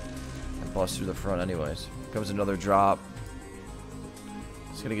and bust through the front anyways. Comes another drop.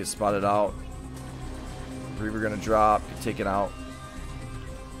 It's going to get spotted out. Reaver going to drop, get taken out.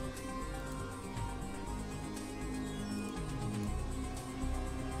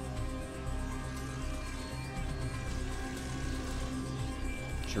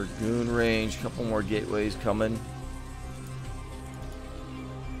 Dragoon range, couple more gateways coming.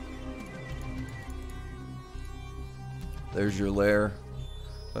 There's your lair.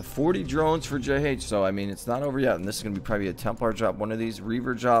 But 40 drones for JH, so I mean it's not over yet. And this is going to be probably a Templar drop, one of these,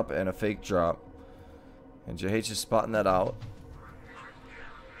 Reaver drop, and a fake drop. And JH is spotting that out.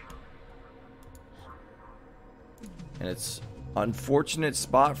 And it's unfortunate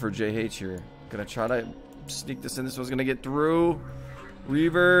spot for JH here. Gonna try to sneak this in. This one's gonna get through.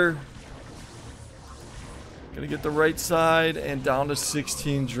 Reaver. Gonna get the right side and down to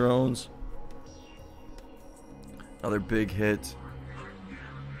 16 drones. Another big hit.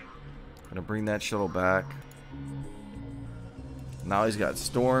 Gonna bring that shuttle back. Now he's got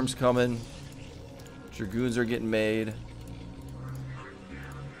storms coming. Dragoons are getting made.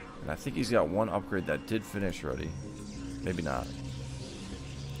 And I think he's got one upgrade that did finish already. Maybe not.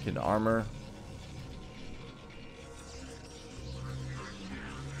 Getting armor.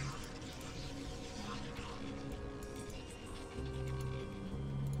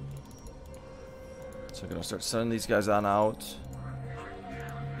 So gonna start sending these guys on out.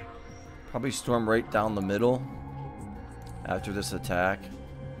 Probably storm right down the middle after this attack.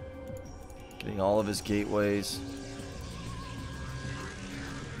 Getting all of his gateways.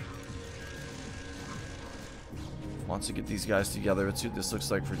 Wants to get these guys together. Let's see what this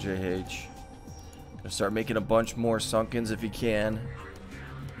looks like for JH. Gonna start making a bunch more sunkens if he can.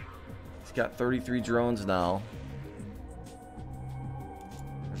 He's got 33 drones now.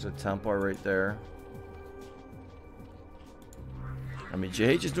 There's a Templar right there. I mean,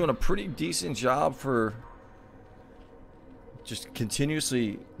 JH is doing a pretty decent job for just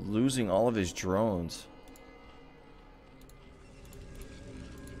continuously losing all of his drones.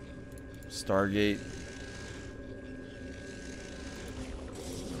 Stargate.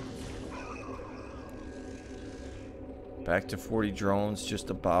 Back to 40 drones, just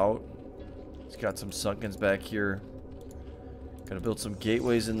about. He's got some sunkens back here. Gonna build some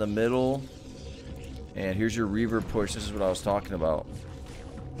gateways in the middle. And here's your reaver push. This is what I was talking about.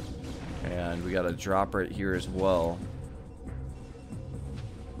 And we got a drop right here as well.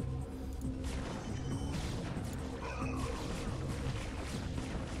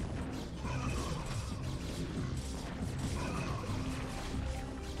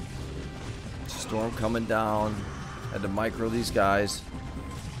 Storm coming down. Had to micro these guys.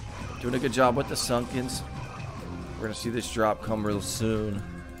 Doing a good job with the sunkens. We're gonna see this drop come real soon.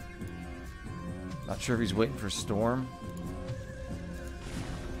 Not sure if he's waiting for storm.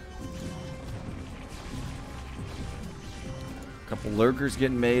 A couple lurkers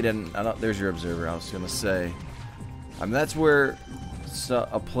getting made, and there's your observer. I was gonna say, I mean, that's where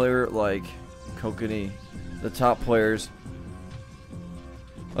a player like KOKANEE, the top players,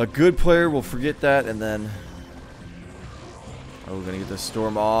 a good player will forget that, and then we're gonna get the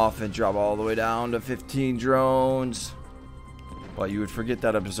storm off and drop all the way down to 15 drones. But you would forget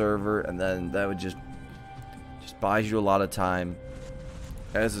that observer, and then that would just buys you a lot of time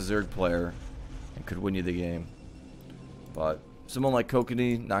as a Zerg player and could win you the game. But someone like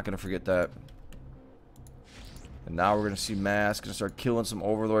KOKANEE, not gonna forget that. And now we're gonna see Mass gonna start killing some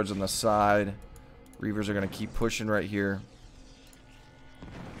overlords on the side. Reavers are gonna keep pushing right here.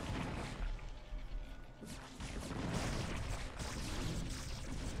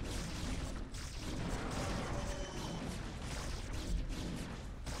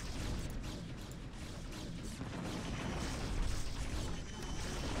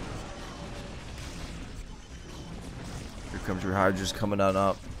 Here comes your Hydras coming on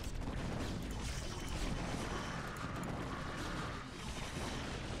up.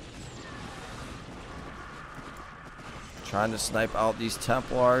 Trying to snipe out these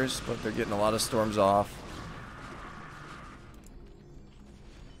Templars, but they're getting a lot of storms off.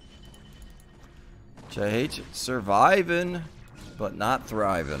 J.H surviving, but not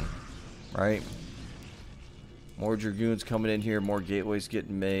thriving, right? More Dragoons coming in here, more gateways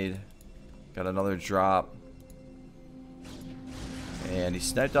getting made. Got another drop. And he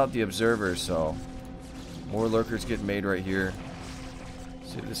sniped out the observer, so more lurkers getting made right here.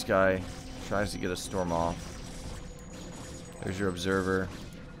 See, this guy tries to get a storm off. There's your observer.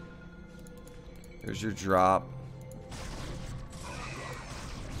 There's your drop.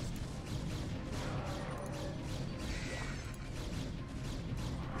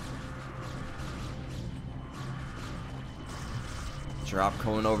 Drop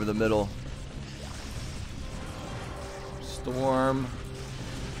coming over the middle. Storm.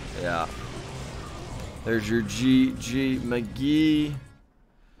 Yeah. There's your GeeGee McGee.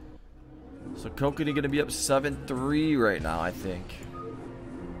 So KOKANEE gonna be up 7-3 right now, I think.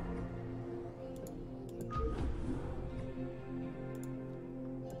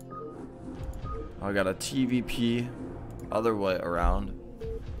 I got a TVP other way around.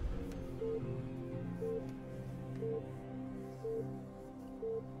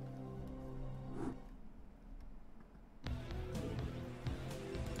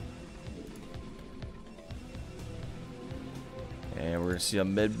 And we're gonna see a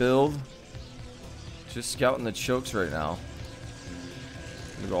mid build. Just scouting the chokes right now.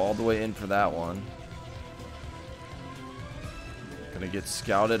 Gonna go all the way in for that one. Gonna get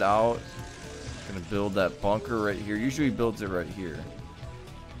scouted out. Gonna build that bunker right here. Usually he builds it right here.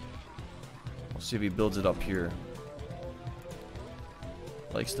 We'll see if he builds it up here.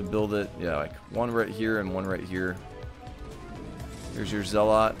 Likes to build it, yeah, like one right here and one right here. Here's your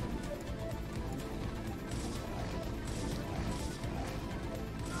Zealot.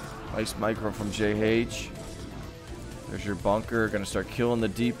 Nice micro from J.H. There's your bunker. Gonna start killing the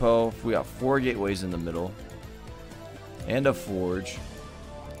depot. We got 4 gateways in the middle. And a forge.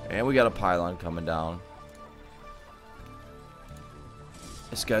 And we got a pylon coming down.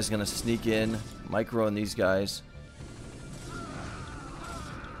 This guy's gonna sneak in, microing these guys.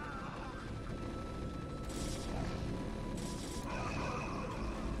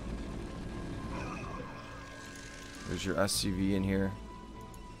 There's your SCV in here.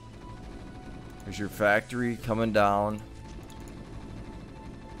 There's your factory coming down.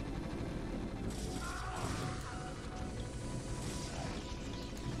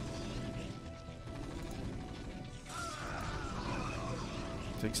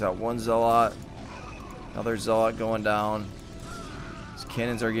 Takes out one Zealot. Another Zealot going down. These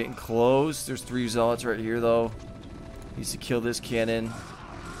cannons are getting close. There's 3 Zealots right here though. Needs to kill this cannon.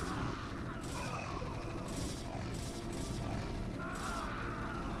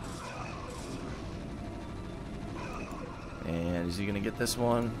 And is he gonna get this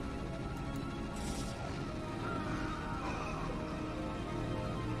one?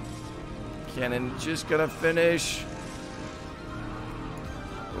 Cannon just gonna finish.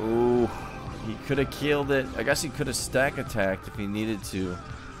 Ooh, he could have killed it. I guess he could have stack attacked if he needed to.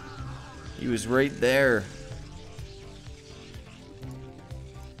 He was right there.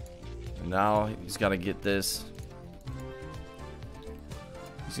 And now he's got to get this.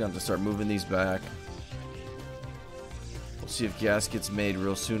 He's going to have to start moving these back. We'll see if gas gets made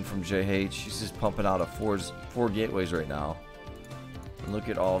real soon from J.H. He's just pumping out of four gateways right now. And look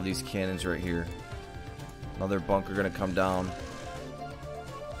at all of these cannons right here. Another bunker going to come down.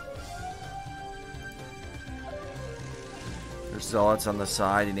 There's zealots on the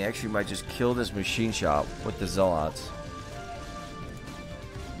side, and he actually might just kill this machine shop with the zealots.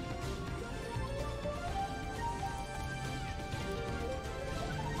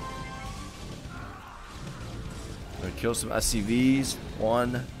 Gonna kill some SCVs.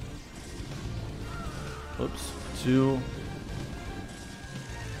 1. Oops. 2.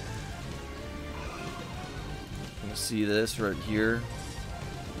 Gonna see this right here.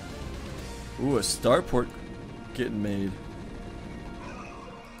 Ooh, a starport getting made.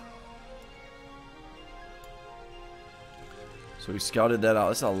 So we scouted that out.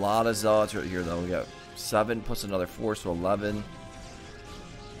 That's a lot of zealots right here, though. We got 7 plus another 4, so 11.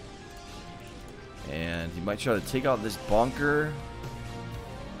 And he might try to take out this bunker.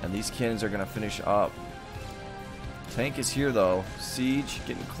 And these cannons are going to finish up. Tank is here, though. Siege,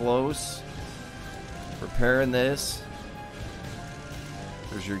 getting close. Preparing this.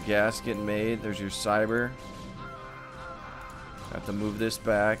 There's your gas getting made. There's your cyber. Have to move this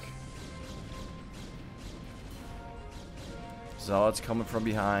back. Zealots coming from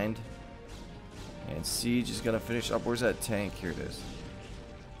behind. And Siege is going to finish up. Where's that tank? Here it is.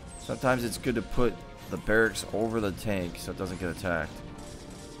 Sometimes it's good to put the barracks over the tank so it doesn't get attacked.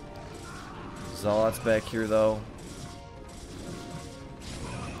 Zealots back here, though.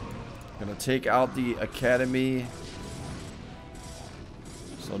 Going to take out the academy.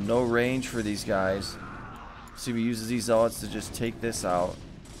 So no range for these guys. See, we uses these zealots to just take this out.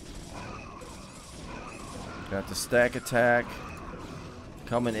 Got the stack attack.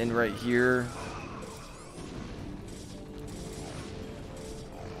 Coming in right here.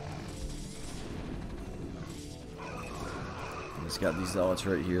 He's got these zealots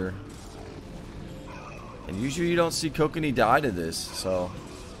right here. And usually you don't see KOKANEE die to this, so.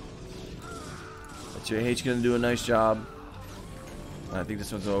 But J.H gonna do a nice job. I think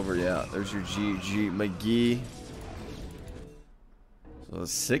this one's over. Yeah, there's your GeeGee McGee. So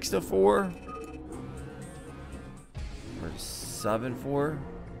 6-4 or 7-4.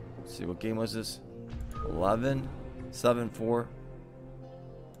 Let's see, what game was this? 11, 7-4.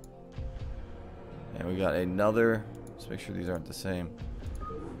 And we got another. Let's make sure these aren't the same.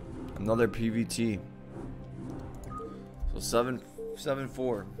 Another PVT. So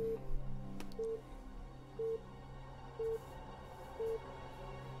 7-4.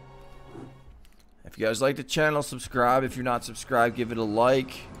 If you guys like the channel, subscribe. If you're not subscribed, give it a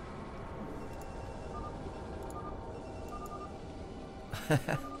like.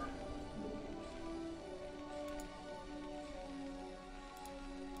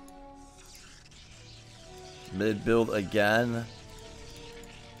 Mid build again.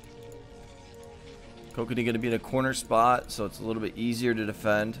 KOKANEE going to be in a corner spot, so it's a little bit easier to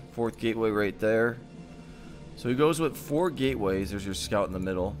defend. 4th gateway right there. So he goes with 4 gateways. There's your scout in the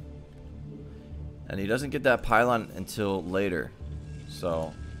middle. And he doesn't get that pylon until later.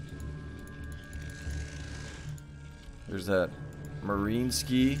 So there's that marine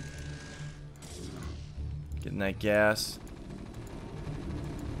ski. Getting that gas.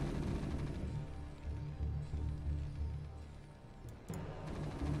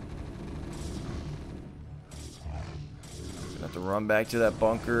 Gonna have to run back to that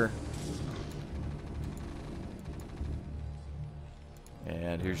bunker.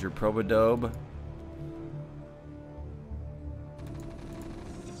 And here's your Probodobe.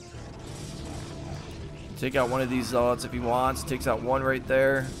 Take out one of these zealots if he wants. Takes out 1 right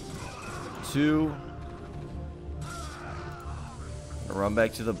there. 2. Run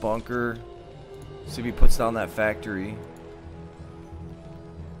back to the bunker. See if he puts down that factory.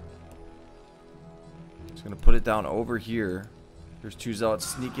 Just gonna put it down over here. There's 2 zealots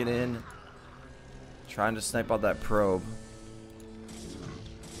sneaking in, trying to snipe out that probe.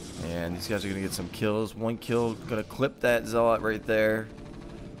 And these guys are gonna get some kills. 1 kill, gonna clip that zealot right there.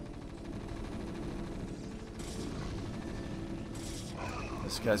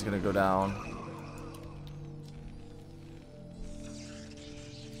 This guy's gonna go down.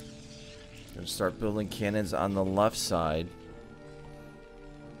 Gonna start building cannons on the left side.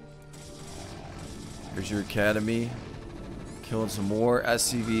 Here's your academy. Killing some more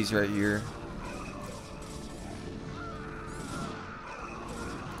SCVs right here.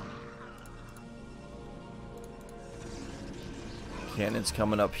 Cannon's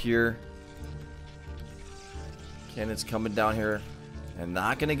coming up here. Cannon's coming down here. And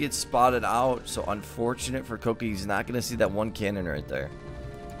not going to get spotted out. So unfortunate for Koka. He's not going to see that one cannon right there.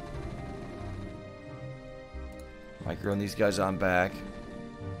 Micro and these guys on back.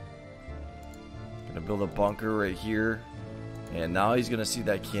 Going to build a bunker right here. And now he's going to see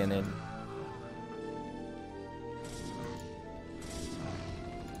that cannon.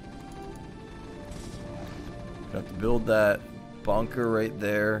 Got to build that bunker right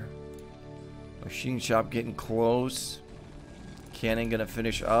there. Machine shop getting close. Cannon gonna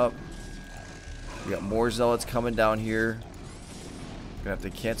finish up. We got more zealots coming down here. Gonna have to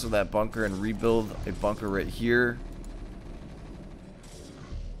cancel that bunker and rebuild a bunker right here.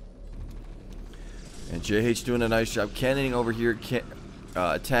 And JH doing a nice job cannoning over here,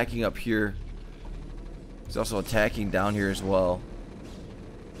 attacking up here. He's also attacking down here as well.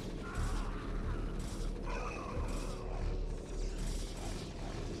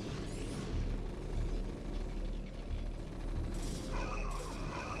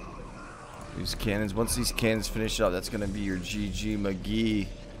 These cannons, once these cannons finish up, that's going to be your GeeGee McGee.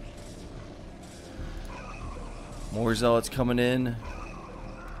 More zealots coming in.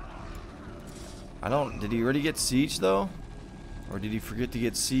 Did he already get siege though? Or did he forget to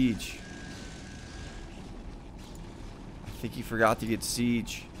get siege? I think he forgot to get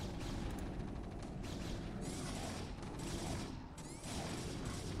siege.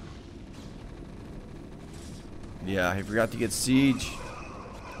 Yeah, he forgot to get siege.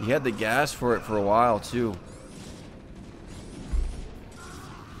 He had the gas for it for a while too.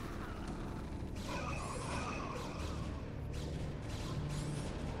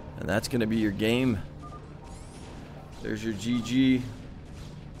 And that's going to be your game. There's your GeeGee.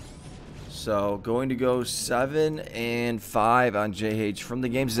 So going to go 7 and 5 on JH from the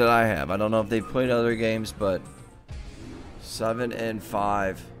games that I have. I don't know if they've played other games, but 7 and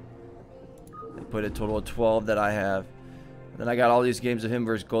 5. They put a total of 12 that I have. Then I got all these games of him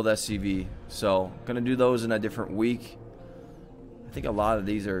versus Gold SCV. So, gonna do those in a different week. I think a lot of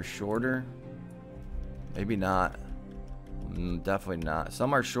these are shorter. Maybe not. Definitely not.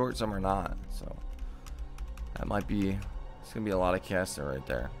 Some are short, some are not. So, that might be... It's gonna be a lot of casting right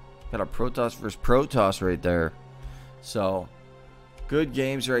there. Got a Protoss versus Protoss right there. So, good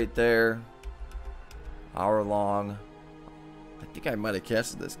games right there. Hour long. I think I might have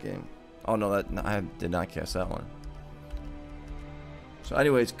casted this game. Oh no, I did not cast that one. So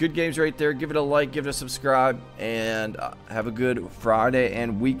anyways, good games right there. Give it a like, give it a subscribe, and have a good Friday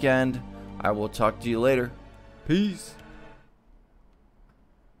and weekend. I will talk to you later. Peace.